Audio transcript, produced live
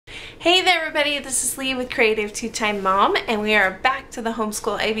Hey there everybody, this is Lee with Creative Two-Time Mom, and we are back to the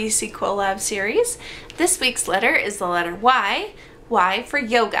Homeschool ABC Collab series. This week's letter is the letter Y. Y for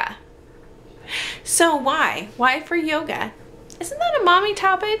yoga. So why? Why for yoga? Isn't that a mommy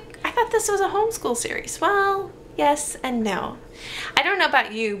topic? I thought this was a homeschool series. Well, yes and no. I don't know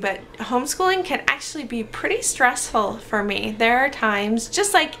about you, but homeschooling can actually be pretty stressful for me. There are times,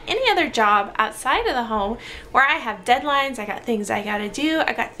 just like any other job outside of the home, where I have deadlines, I got things I gotta do,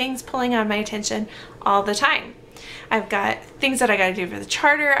 I got things pulling on my attention all the time. I've got things that I gotta do for the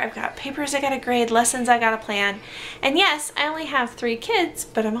charter, I've got papers I gotta grade, lessons I gotta plan. And yes, I only have 3 kids,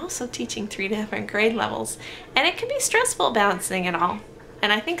 but I'm also teaching 3 different grade levels. And it can be stressful balancing it all.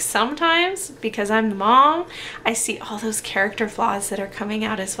 And I think sometimes, because I'm the mom, I see all those character flaws that are coming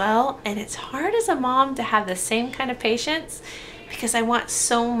out as well. And it's hard as a mom to have the same kind of patience because I want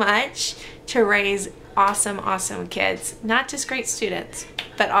so much to raise awesome kids. Not just great students,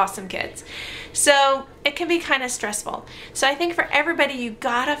 but awesome kids. So it can be kind of stressful. So I think for everybody, you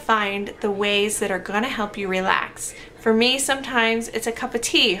gotta find the ways that are gonna help you relax. For me, sometimes it's a cup of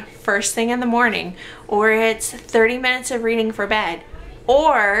tea first thing in the morning, or it's 30 minutes of reading for bed.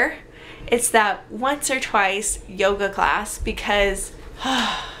 Or it's that once or twice yoga class because,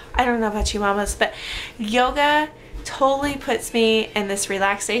 I don't know about you mamas, but yoga totally puts me in this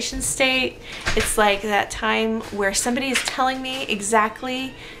relaxation state. It's like that time where somebody is telling me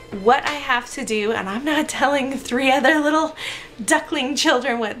exactly what I have to do, and I'm not telling 3 other little duckling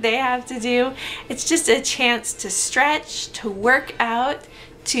children what they have to do. It's just a chance to stretch, to work out,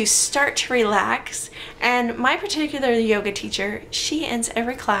 to start to relax. And my particular yoga teacher, she ends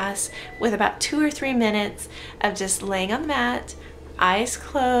every class with about 2 or 3 minutes of just laying on the mat, eyes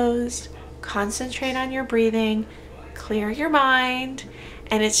closed, concentrate on your breathing, clear your mind.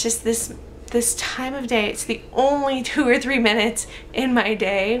 And it's just this time of day, it's the only 2 or 3 minutes in my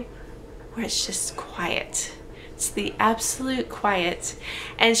day where it's just quiet. It's the absolute quiet.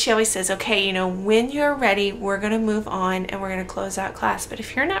 And she always says, okay, you know, when you're ready, we're gonna move on and we're gonna close out class. But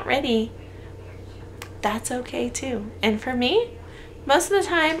if you're not ready, that's okay too. And for me, most of the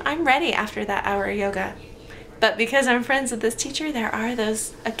time, I'm ready after that hour of yoga. But because I'm friends with this teacher, there are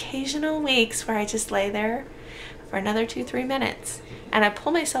those occasional weeks where I just lay there for another 2-3 minutes and I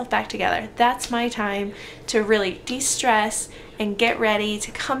pull myself back together. That's my time to really de-stress and get ready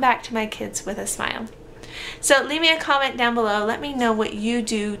to come back to my kids with a smile. So leave me a comment down below. Let me know what you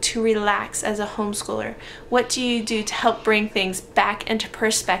do to relax as a homeschooler. What do you do to help bring things back into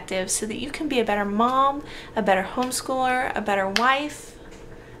perspective so that you can be a better mom, a better homeschooler, a better wife?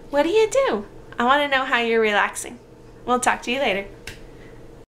 What do you do? I want to know how you're relaxing. We'll talk to you later.